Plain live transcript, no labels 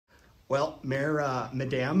Well, Mayor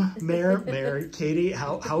Katie,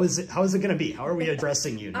 how is it going to be? How are we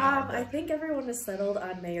addressing you now? I think everyone is settled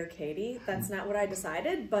on Mayor Katie. That's not what I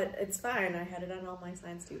decided, but it's fine. I had it on all my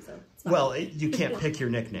signs too, so it's fine. Well, you can't pick your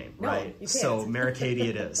nickname, right? No, you can't. So Mayor Katie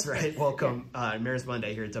it is, right? Welcome, Mayor's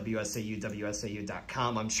Monday here at WSAU,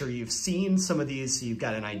 WSAU.com. I'm sure you've seen some of these, so you've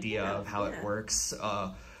got an idea of how it works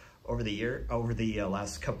over the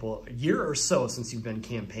last year or so since you've been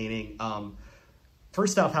campaigning.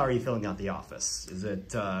 First off, how are you filling out the office? Is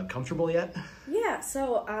it comfortable yet? Yeah,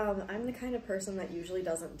 so I'm the kind of person that usually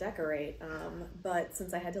doesn't decorate, but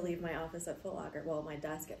since I had to leave my office at Foot Locker, well, my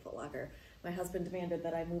desk at Foot Locker, my husband demanded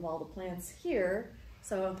that I move all the plants here.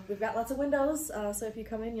 So we've got lots of windows, so if you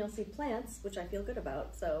come in, you'll see plants, which I feel good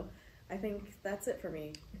about. So I think that's it for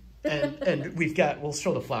me. and we'll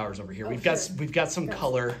show the flowers over here. We've got some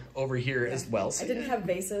color over here as well. So I didn't have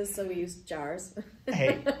vases, so we used jars.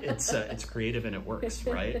 Hey, it's creative and it works,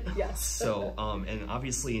 right? Yes. So and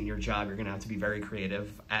obviously in your job you're gonna have to be very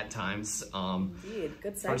creative at times. Indeed,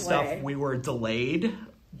 good segue. First off, we were delayed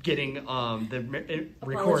getting the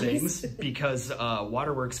recordings because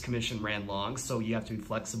Waterworks Commission ran long, so you have to be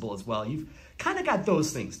flexible as well. You've kind of got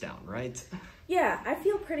those things down, right? Yeah, I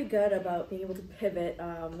feel pretty good about being able to pivot.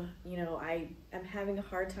 You know, I am having a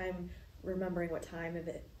hard time remembering what time it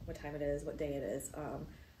is, what day it is.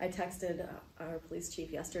 I texted our police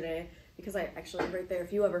chief yesterday because I actually, right there,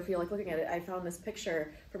 if you ever feel like looking at it, I found this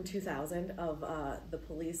picture from 2000 of the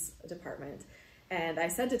police department. And I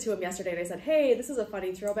sent it to him yesterday and I said, hey, this is a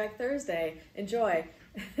funny throwback Thursday, enjoy.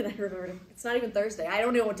 And I remembered, it's not even Thursday, I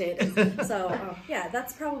don't know what day it is. So yeah,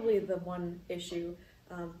 that's probably the one issue.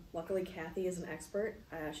 Luckily, Kathy is an expert.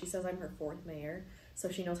 She says I'm her fourth mayor, so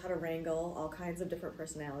she knows how to wrangle all kinds of different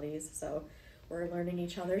personalities. So we're learning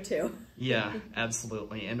each other too. Yeah,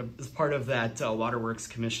 absolutely. And as part of that Waterworks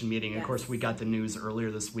Commission meeting, of course, we got the news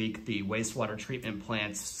earlier this week, the wastewater treatment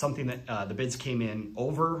plants, something that the bids came in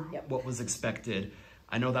over what was expected.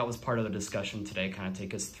 I know that was part of the discussion today. Kind of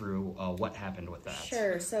take us through what happened with that.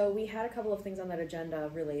 Sure. So we had a couple of things on that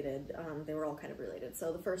agenda related. They were all kind of related.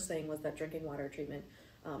 So the first thing was that drinking water treatment,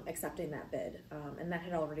 accepting that bid. And that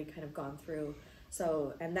had already kind of gone through.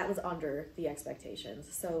 So, and that was under the expectations.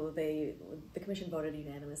 So the commission voted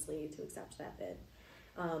unanimously to accept that bid.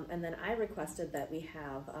 And then I requested that we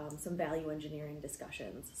have some value engineering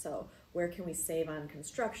discussions. So where can we save on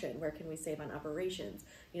construction? Where can we save on operations?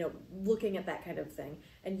 You know, looking at that kind of thing.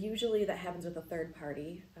 And usually that happens with a third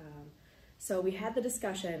party. So we had the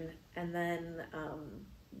discussion and then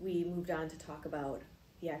we moved on to talk about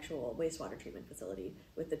the actual wastewater treatment facility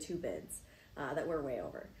with the two bids that were way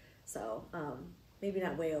over. So maybe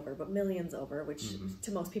not way over, but millions over, which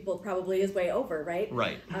to most people probably is way over, right?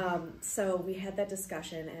 Right. So we had that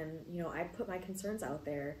discussion and, you know, I put my concerns out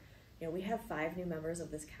there. You know, we have 5 new members of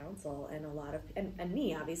this council and a lot of, and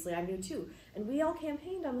me, obviously, I'm new too. And we all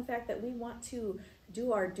campaigned on the fact that we want to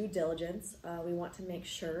do our due diligence. We want to make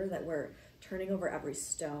sure that we're turning over every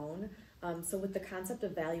stone. So with the concept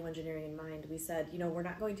of value engineering in mind, we said, you know, we're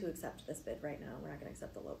not going to accept this bid right now. We're not going to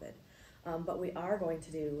accept the low bid. But we are going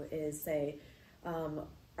to do is say,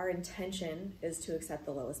 our intention is to accept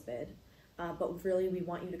the lowest bid, but really we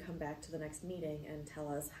want you to come back to the next meeting and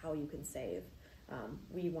tell us how you can save.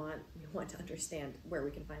 We want to understand where we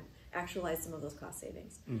can actualize some of those cost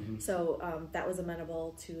savings. So that was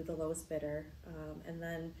amenable to the lowest bidder. And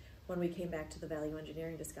then when we came back to the value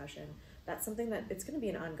engineering discussion, that's something that it's going to be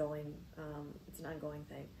an ongoing, it's an ongoing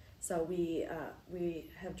thing. So we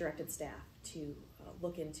have directed staff to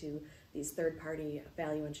look into these third-party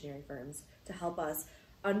value engineering firms to help us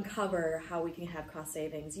uncover how we can have cost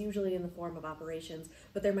savings, usually in the form of operations,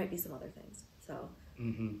 but there might be some other things. So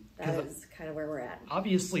that is kind of where we're at.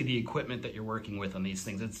 Obviously, the equipment that you're working with on these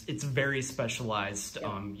things, it's very specialized.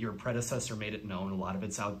 Yep. Your predecessor made it known. A lot of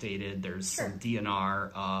it's outdated. There's some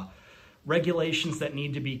DNR regulations that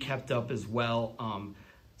need to be kept up as well.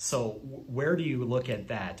 So where do you look at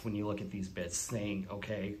that when you look at these bids, saying,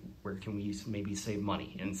 okay, where can we maybe save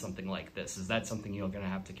money in something like this? Is that something you're going to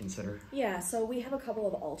have to consider? Yeah, so we have a couple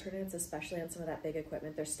of alternates, especially on some of that big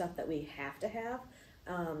equipment. There's stuff that we have to have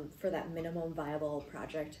for that minimum viable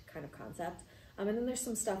project kind of concept. And then there's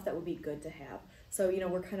some stuff that would be good to have. So, you know,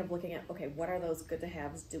 we're kind of looking at, okay, what are those good to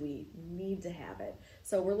haves? Do we need to have it?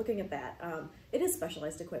 So we're looking at that. It is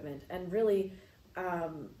specialized equipment, and really,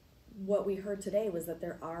 what we heard today was that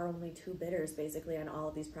there are only 2 bidders basically on all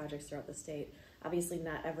of these projects throughout the state. Obviously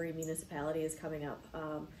not every municipality is coming up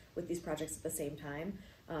with these projects at the same time,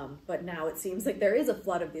 but now it seems like there is a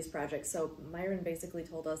flood of these projects. So Myron basically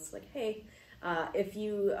told us like, hey, If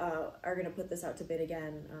you are going to put this out to bid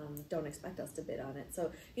again, don't expect us to bid on it.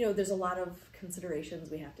 So, there's a lot of considerations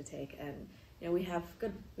we have to take, and we've had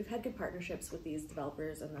good partnerships with these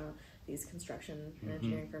developers and these construction and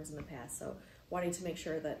engineering firms in the past. So wanting to make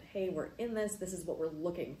sure that, hey, we're in this is what we're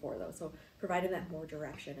looking for, though. So providing that more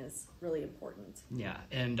direction is really important. Yeah,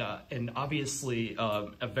 and obviously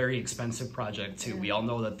a very expensive project too. We all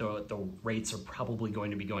know that the rates are probably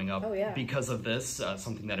going to be going up because of this,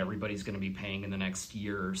 something that everybody's going to be paying in the next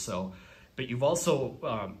year or so. But you've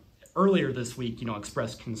also earlier this week,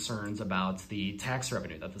 expressed concerns about the tax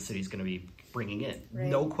revenue that the city's going to be bringing in. Right.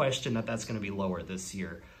 No question that that's going to be lower this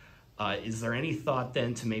year. Is there any thought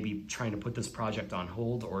then to maybe trying to put this project on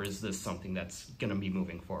hold, or is this something that's going to be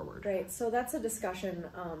moving forward? Right. So that's a discussion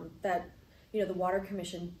that the Water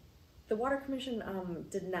Commission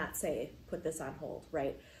did not say put this on hold,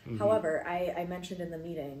 right? However, I mentioned in the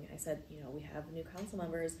meeting, I said we have new council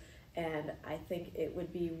members, and I think it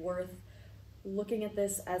would be worth looking at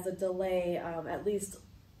this as a delay, at least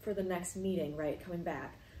for the next meeting, right? Coming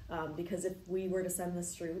back, because if we were to send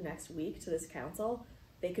this through next week to this council,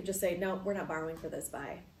 they could just say, no, we're not borrowing for this,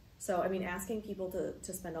 bye. So, asking people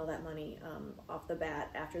to spend all that money off the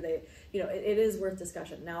bat after they, it is worth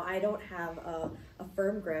discussion. Now, I don't have a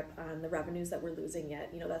firm grip on the revenues that we're losing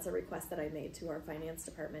yet. That's a request that I made to our finance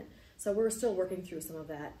department. So we're still working through some of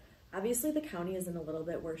that. Obviously, the county is in a little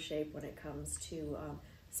bit worse shape when it comes to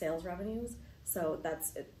sales revenues. So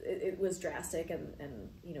it was drastic, and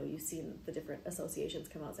you've seen the different associations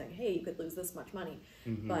come out saying, hey, you could lose this much money.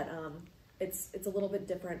 But it's a little bit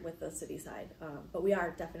different with the city side, but we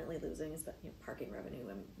are definitely losing, parking revenue,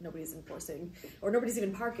 and nobody's enforcing, or nobody's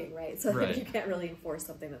even parking, right? So you can't really enforce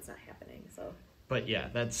something that's not happening. So, but yeah,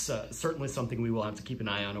 that's certainly something we will have to keep an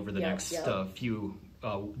eye on over the next few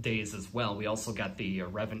days as well. We also got the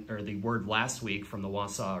word last week from the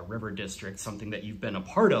Wausau River District, something that you've been a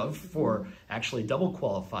part of for actually double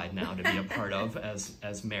qualified now to be a part of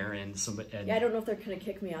as mayor and I don't know if they're going to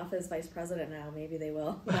kick me off as vice president now. Maybe they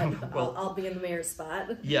will. But well, I'll be in the mayor's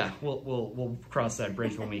spot. Yeah, we'll cross that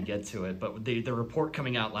bridge when we get to it. But the report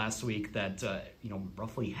coming out last week that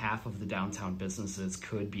roughly half of the downtown businesses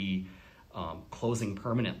could be closing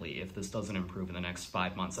permanently if this doesn't improve in the next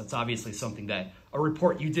 5 months. That's obviously something that a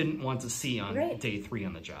report you didn't want to see on day 3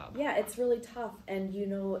 on the job. Yeah, it's really tough, and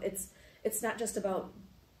it's not just about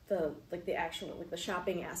the actual the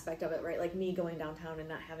shopping aspect of it, right? Like me going downtown and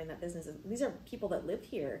not having that business. These are people that live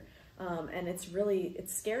here, and it's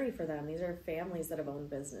scary for them. These are families that have owned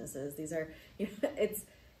businesses. These are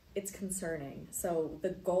it's concerning. So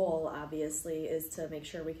the goal obviously is to make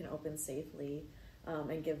sure we can open safely.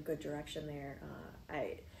 And give good direction there.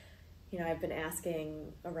 I've been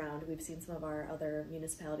asking around. We've seen some of our other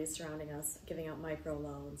municipalities surrounding us giving out micro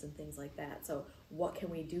loans and things like that. So what can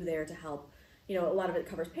we do there to help? A lot of it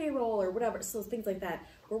covers payroll or whatever. So things like that.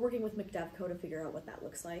 We're working with McDevco to figure out what that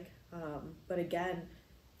looks like. But again,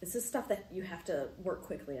 this is stuff that you have to work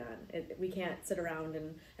quickly on. We can't sit around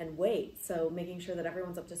and wait. So making sure that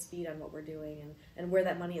everyone's up to speed on what we're doing and where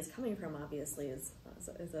that money is coming from, obviously, is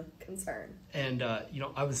a concern. And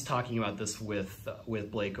I was talking about this with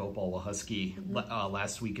Blake Opal-Wahusky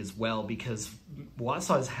last week as well, because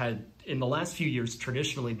Wausau has had in the last few years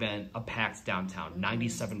traditionally been a packed downtown,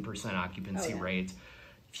 97% occupancy rate.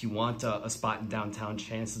 If you want a spot in downtown,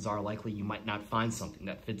 chances are likely you might not find something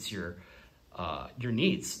that fits your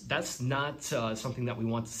needs. That's not something that we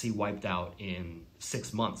want to see wiped out in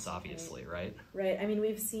 6 months, obviously, right? Right.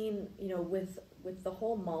 We've seen, with the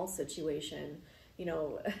whole mall situation,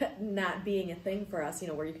 not being a thing for us,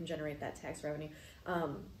 where you can generate that tax revenue.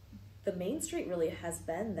 The Main Street really has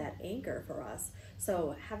been that anchor for us.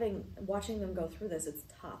 So watching them go through this, it's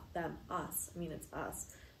tough. Us. It's us.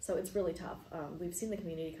 So it's really tough. We've seen the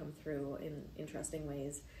community come through in interesting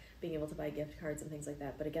ways, being able to buy gift cards and things like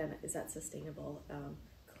that. But again, is that sustainable?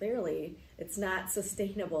 Clearly, it's not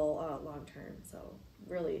sustainable long term. So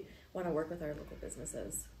really want to work with our local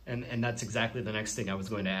businesses. And that's exactly the next thing I was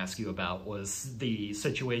going to ask you about, was the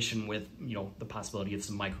situation with the possibility of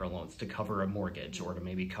some microloans to cover a mortgage or to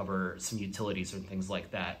maybe cover some utilities or things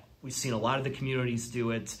like that. We've seen a lot of the communities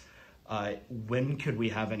do it. When could we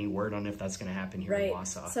have any word on if that's going to happen here in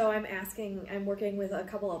Wausau? So I'm working with a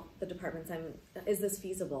couple of the departments. Is this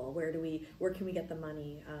feasible? Where can we get the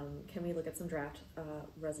money? Can we look at some draft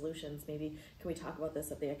resolutions? Maybe can we talk about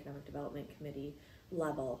this at the Economic Development Committee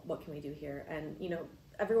level? What can we do here? And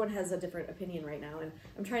everyone has a different opinion right now, and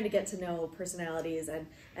I'm trying to get to know personalities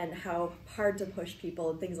and how hard to push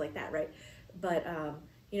people and things like that, right? But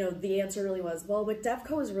the answer really was, well, with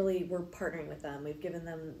DevCo is we're partnering with them. We've given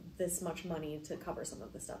them this much money to cover some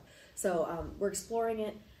of the stuff. So we're exploring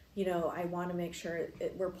it. I want to make sure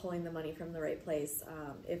we're pulling the money from the right place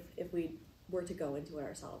if we were to go into it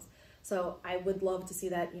ourselves. So I would love to see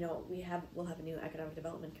that. We'll have a new economic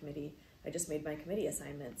development committee. I just made my committee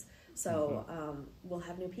assignments, so we'll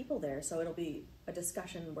have new people there. So it'll be a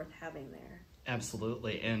discussion worth having there.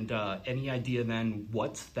 Absolutely. And any idea then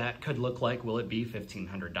what that could look like? Will it be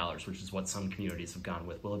 $1,500, which is what some communities have gone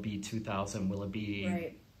with? Will it be $2,000? Will it be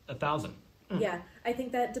 $1,000? Yeah, I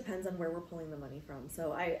think that depends on where we're pulling the money from.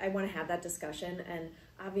 So I want to have that discussion, and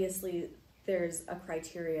obviously there's a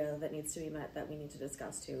criteria that needs to be met that we need to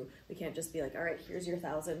discuss too. We can't just be like, all right, here's your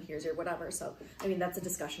 1,000, here's your whatever. So, I mean, that's a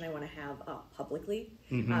discussion I want to have publicly,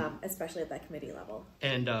 especially at that committee level.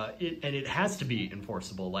 And it has to be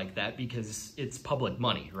enforceable like that because it's public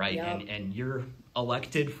money, right? Yep. And you're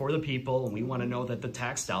elected for the people, and we want to know that the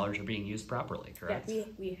tax dollars are being used properly, correct? Yeah,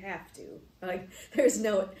 we have to. Like, there's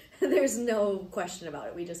no question about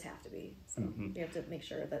it. We just have to be. So we have to make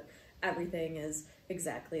sure that everything is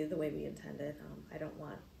exactly the way we intended. I don't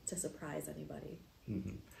want to surprise anybody.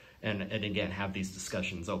 And again, have these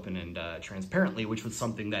discussions open and transparently, which was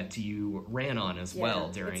something that you ran on as well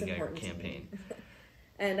during your campaign.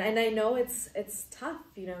 And I know it's tough.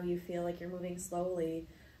 You feel like you're moving slowly.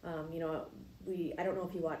 I don't know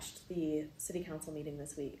if you watched the city council meeting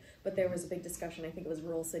this week, but there was a big discussion. I think it was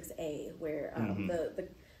Rule 6A, where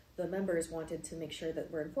the members wanted to make sure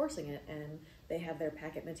that we're enforcing it, and they have their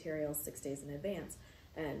packet materials 6 days in advance.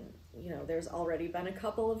 And there's already been a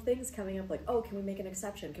couple of things coming up, like, oh, can we make an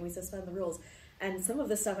exception? Can we suspend the rules? And some of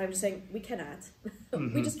this stuff, I'm just saying, we cannot.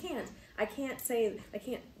 We just can't. I can't.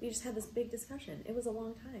 We just had this big discussion. It was a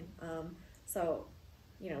long time. So,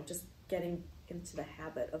 just getting into the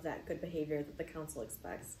habit of that good behavior that the council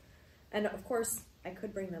expects. And of course, I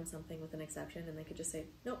could bring them something with an exception, and they could just say,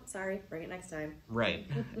 nope, sorry, bring it next time. Right.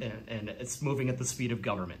 and it's moving at the speed of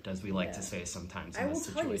government, as we like to say sometimes in this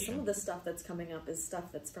situation. I will tell you, some of the stuff that's coming up is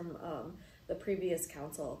stuff that's from the previous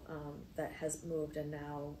council that has moved and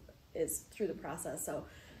now is through the process. So,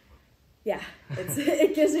 yeah,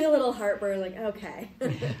 it gives me a little heartburn, like, okay,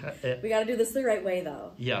 we got to do this the right way,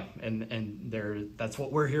 though. Yeah, and that's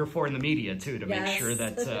what we're here for in the media, too, to make sure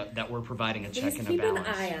that we're providing a check and a balance.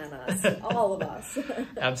 Keep an eye on us, all of us.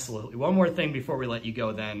 Absolutely. One more thing before we let you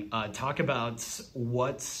go, then. Talk about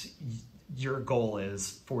what your goal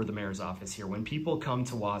is for the mayor's office here. When people come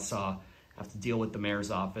to Wausau, have to deal with the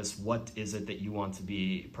mayor's office, what is it that you want to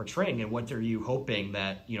be portraying, and what are you hoping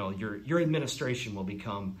that your administration will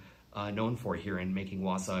become known for here in making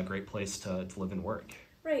Wausau a great place to live and work?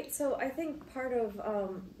 Right. So I think part of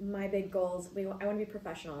my big goals, I want to be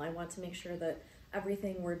professional. I want to make sure that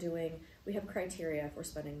everything we're doing, we have criteria if we're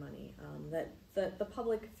spending money, that the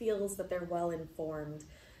public feels that they're well informed.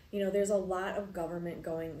 There's a lot of government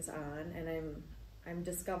goings on, and I'm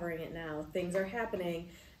discovering it now. Things are happening,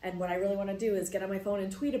 and what I really want to do is get on my phone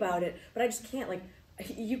and tweet about it, but I just can't. Like,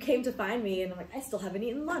 you came to find me, and I'm like, I still haven't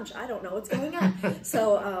eaten lunch. I don't know what's going on.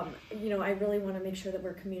 So, I really want to make sure that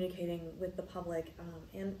we're communicating with the public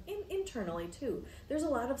and internally, too. There's a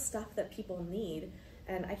lot of stuff that people need,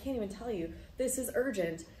 and I can't even tell you, this is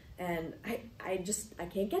urgent, and I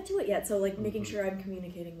can't get to it yet. So, like, making sure I'm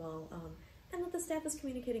communicating well, and that the staff is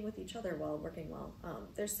communicating with each other while working well.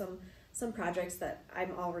 There's some projects that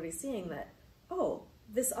I'm already seeing that,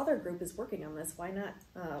 this other group is working on this. Why not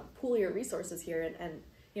pool your resources here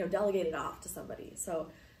and delegate it off to somebody? So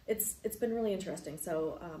it's been really interesting.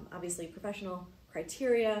 So obviously professional,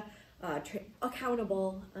 criteria,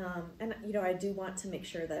 accountable, and I do want to make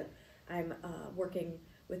sure that I'm working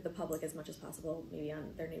with the public as much as possible, maybe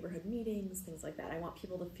on their neighborhood meetings, things like that. I want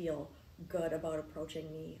people to feel good about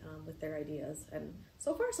approaching me with their ideas, and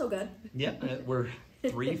so far so good. Yeah, we're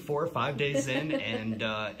 3, 4, 5 days in,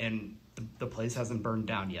 and the place hasn't burned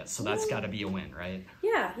down yet, so that's got to be a win, right?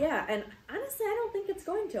 Yeah, and honestly, I don't think it's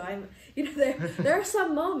going to. There are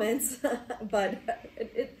some moments, but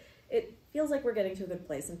it feels like we're getting to a good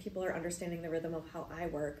place, and people are understanding the rhythm of how I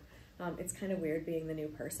work. It's kind of weird being the new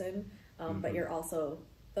person, but you're also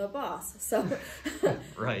the boss, so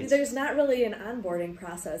right. There's not really an onboarding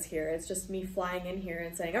process here. It's just me flying in here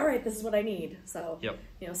and saying, all right, this is what I need. So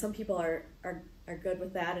some people are good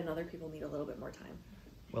with that, and other people need a little bit more time.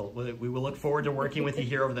 Well, we will look forward to working with you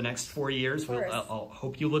here over the next 4 years. I'll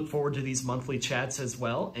hope you look forward to these monthly chats as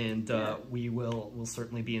well, and we'll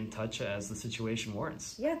certainly be in touch as the situation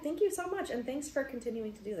warrants. Yeah, thank you so much, and thanks for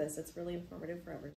continuing to do this. It's really informative for everyone.